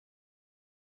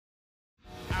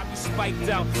spiked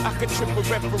out. I could trip a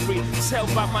referee. Tell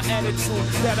by my attitude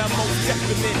that I'm most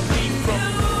definitely from.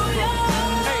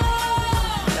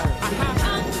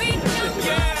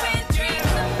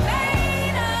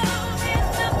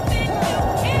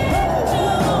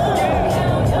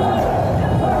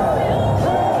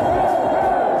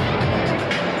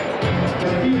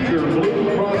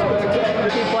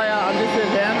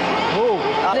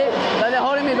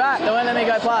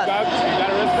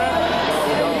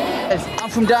 I'm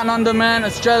from down under, man,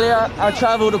 Australia. I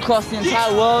traveled across the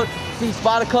entire world. See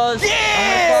Spidercuz.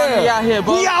 Yeah! We out here,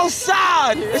 bro. We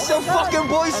outside! It's your fucking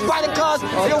boy Spidercuz.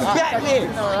 Yo,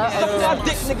 Batman. Suck my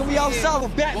dick, nigga. We outside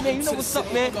with Batman. You know what's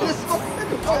up, man? Take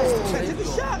a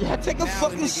shot. Yeah, take a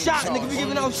fucking shot, nigga. We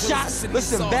giving out shots.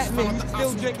 Listen, Batman, you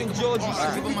still drinking Georgie.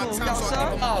 What we doing? We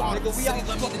outside? Oh, nigga, we out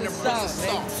fucking outside,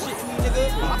 man. Shit, nigga.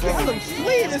 I can't let him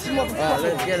flee this motherfucker.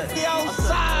 Let's get it. We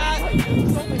outside.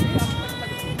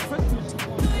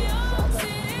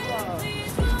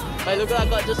 Hey, look what I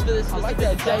got just for this. I like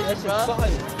that day, that shit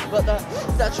fire. But that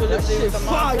statue lip shit is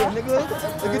fire, nigga.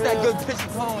 Look at that good picture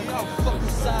phone. Y'all fucking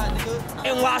side, nigga.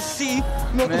 NYC. You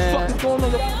know what the fuck is going on?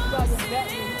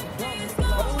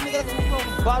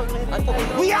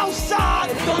 We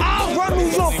outside. I'll run New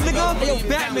York, nigga. Hey, yo,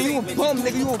 Batman, you a bum,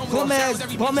 nigga. You a bum ass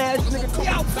nigga. We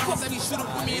out.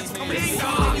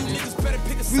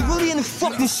 We really in the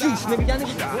fucking streets, nigga. Y'all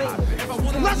niggas.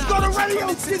 Let's go to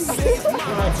Radio City.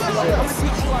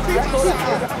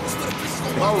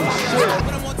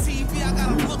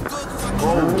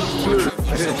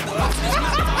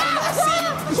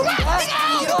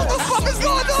 What the fuck is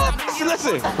going on?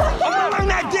 Listen, I'm gonna learn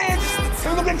that dance.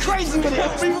 I'm gonna get crazy with it.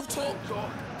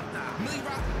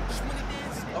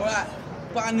 Alright,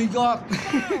 bye New York.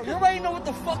 You already know what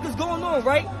the fuck is going on,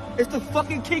 right? It's the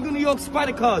fucking king of New York,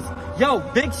 Spidercuz. Yo,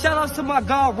 big shout outs to my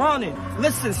guy Ronin.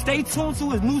 Listen, stay tuned to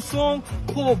his new song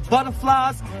called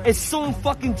Butterflies. It's soon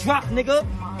fucking drop, nigga.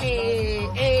 Hey.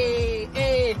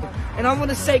 And I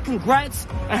wanna say congrats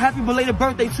and happy belated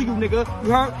birthday to you, nigga.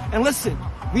 You heard? And listen,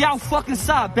 we out fucking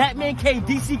side. Batman K,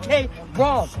 DCK,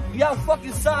 Rob. We out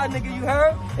fucking side, nigga. You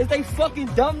heard? Is they fucking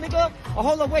dumb, nigga? Oh,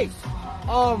 hold on, wait.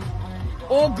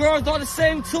 All girls are the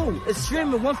same too. It's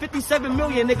streaming 157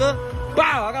 million, nigga.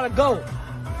 Bow, I gotta go.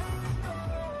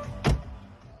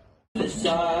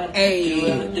 Hey.